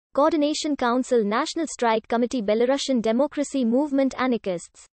Coordination Council, National Strike Committee, Belarusian Democracy Movement,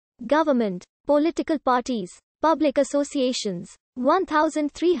 anarchists, government, political parties, public associations.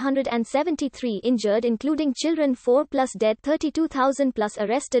 1,373 injured including children, 4 plus dead, 32,000 plus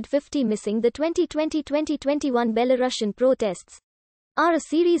arrested, 50 missing. The 2020-2021 Belarusian protests are a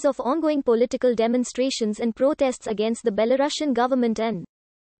series of ongoing political demonstrations and protests against the Belarusian government and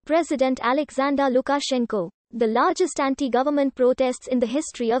President Alexander Lukashenko, the largest anti-government protests in the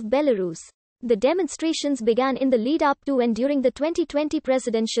history of Belarus. The demonstrations began in the lead-up to and during the 2020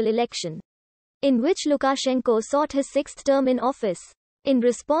 presidential election, in which Lukashenko sought his sixth term in office. In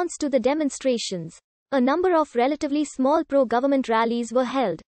response to the demonstrations, a number of relatively small pro-government rallies were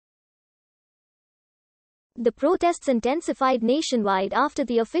held. The protests intensified nationwide after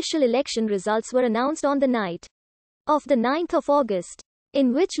the official election results were announced on the night of the 9th of August,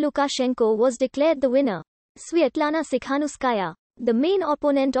 in which Lukashenko was declared the winner. Sviatlana Tsikhanouskaya, the main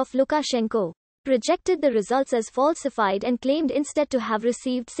opponent of Lukashenko, rejected the results as falsified and claimed instead to have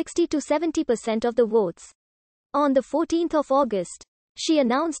received 60 to 70% of the votes. On the 14th of August, she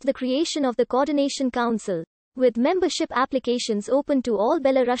announced the creation of the Coordination Council, with membership applications open to all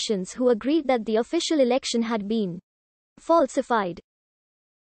Belarusians who agreed that the official election had been falsified.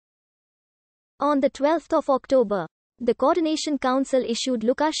 On the 12th of October, the Coordination Council issued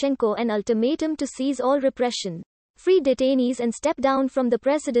Lukashenko an ultimatum to cease all repression, free detainees and step down from the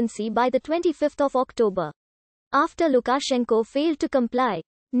presidency by the 25th of October. After Lukashenko failed to comply,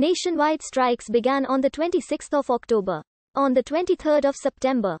 nationwide strikes began on the 26th of October. On the 23rd of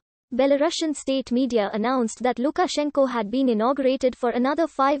September, Belarusian state media announced that Lukashenko had been inaugurated for another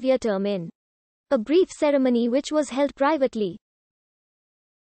 5-year term in a brief ceremony which was held privately.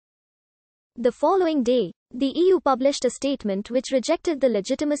 The following day, the EU published a statement which rejected the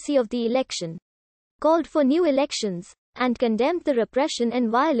legitimacy of the election, called for new elections, and condemned the repression and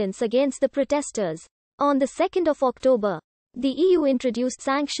violence against the protesters. On the 2nd of October, the EU introduced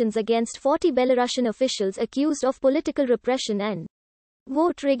sanctions against 40 Belarusian officials accused of political repression and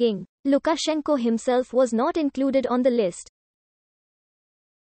vote rigging. Lukashenko himself was not included on the list.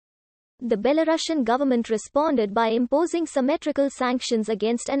 The Belarusian government responded by imposing symmetrical sanctions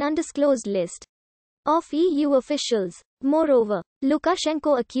against an undisclosed list of EU officials. Moreover,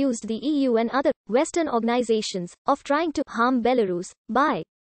 Lukashenko accused the EU and other Western organizations of trying to harm Belarus by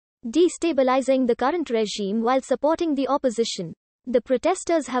destabilizing the current regime while supporting the opposition. The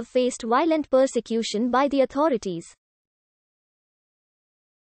protesters have faced violent persecution by the authorities.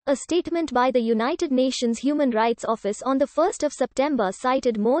 A statement by the United Nations Human Rights Office on the 1st of September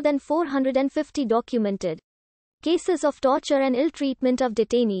cited more than 450 documented cases of torture and ill-treatment of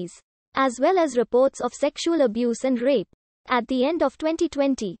detainees, as well as reports of sexual abuse and rape. At the end of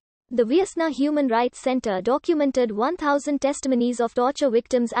 2020, the Vyasna Human Rights Center documented 1,000 testimonies of torture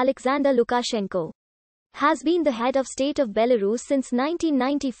victims. Alexander Lukashenko has been the head of state of Belarus since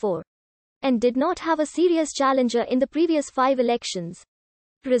 1994 and did not have a serious challenger in the previous 5 elections,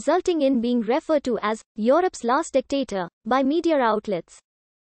 resulting in being referred to as Europe's last dictator by media outlets.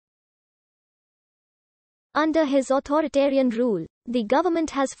 Under his authoritarian rule, the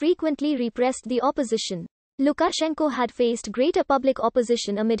government has frequently repressed the opposition. Lukashenko had faced greater public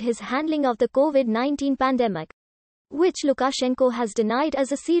opposition amid his handling of the COVID-19 pandemic, which Lukashenko has denied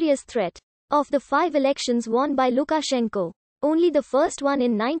as a serious threat. Of the 5 elections won by Lukashenko, only the first one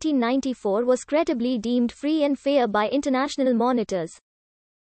in 1994 was credibly deemed free and fair by international monitors.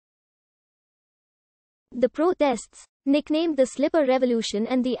 The protests, nicknamed the Slipper Revolution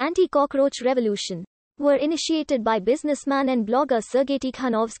and the Anti-Cockroach Revolution, were initiated by businessman and blogger Sergei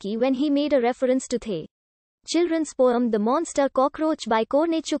Tikhanovsky when he made a reference to the children's poem The Monster Cockroach by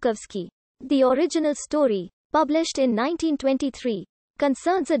Korney Chukovsky. The original story, published in 1923,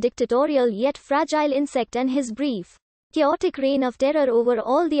 concerns a dictatorial yet fragile insect and his brief, chaotic reign of terror over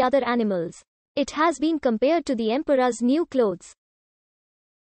all the other animals. It has been compared to the emperor's new clothes.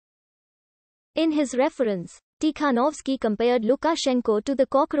 In his reference, Tikhanovsky compared Lukashenko to the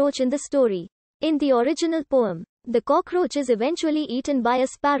cockroach in the story. In the original poem, the cockroach is eventually eaten by a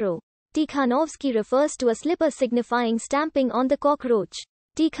sparrow. Tikhanovsky refers to a slipper signifying stamping on the cockroach.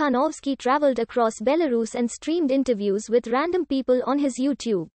 Tikhanovsky traveled across Belarus and streamed interviews with random people on his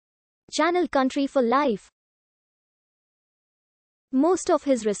YouTube channel Country for Life. Most of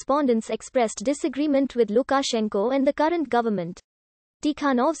his respondents expressed disagreement with Lukashenko and the current government.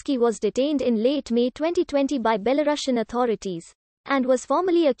 Tikhanovsky was detained in late May 2020 by Belarusian authorities and was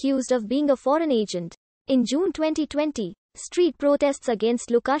formally accused of being a foreign agent. In June 2020, street protests against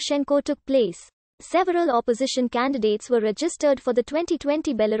Lukashenko took place. Several opposition candidates were registered for the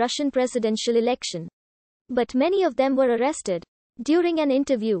 2020 Belarusian presidential election, but many of them were arrested. During an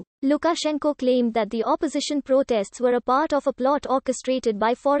interview, Lukashenko claimed that the opposition protests were a part of a plot orchestrated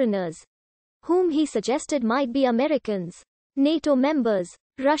by foreigners, whom he suggested might be Americans, NATO members,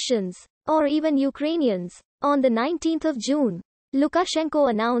 Russians, or even Ukrainians. On the 19th of June, Lukashenko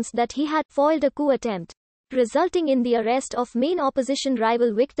announced that he had foiled a coup attempt, resulting in the arrest of main opposition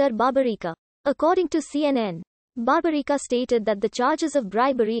rival Viktor Babarika. According to CNN, Babarika stated that the charges of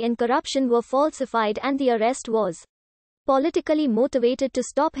bribery and corruption were falsified and the arrest was politically motivated to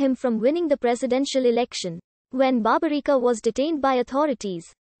stop him from winning the presidential election. When Babarika was detained by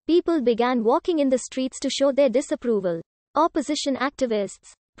authorities, people began walking in the streets to show their disapproval. Opposition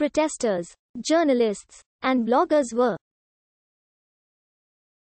activists, protesters, journalists, and bloggers were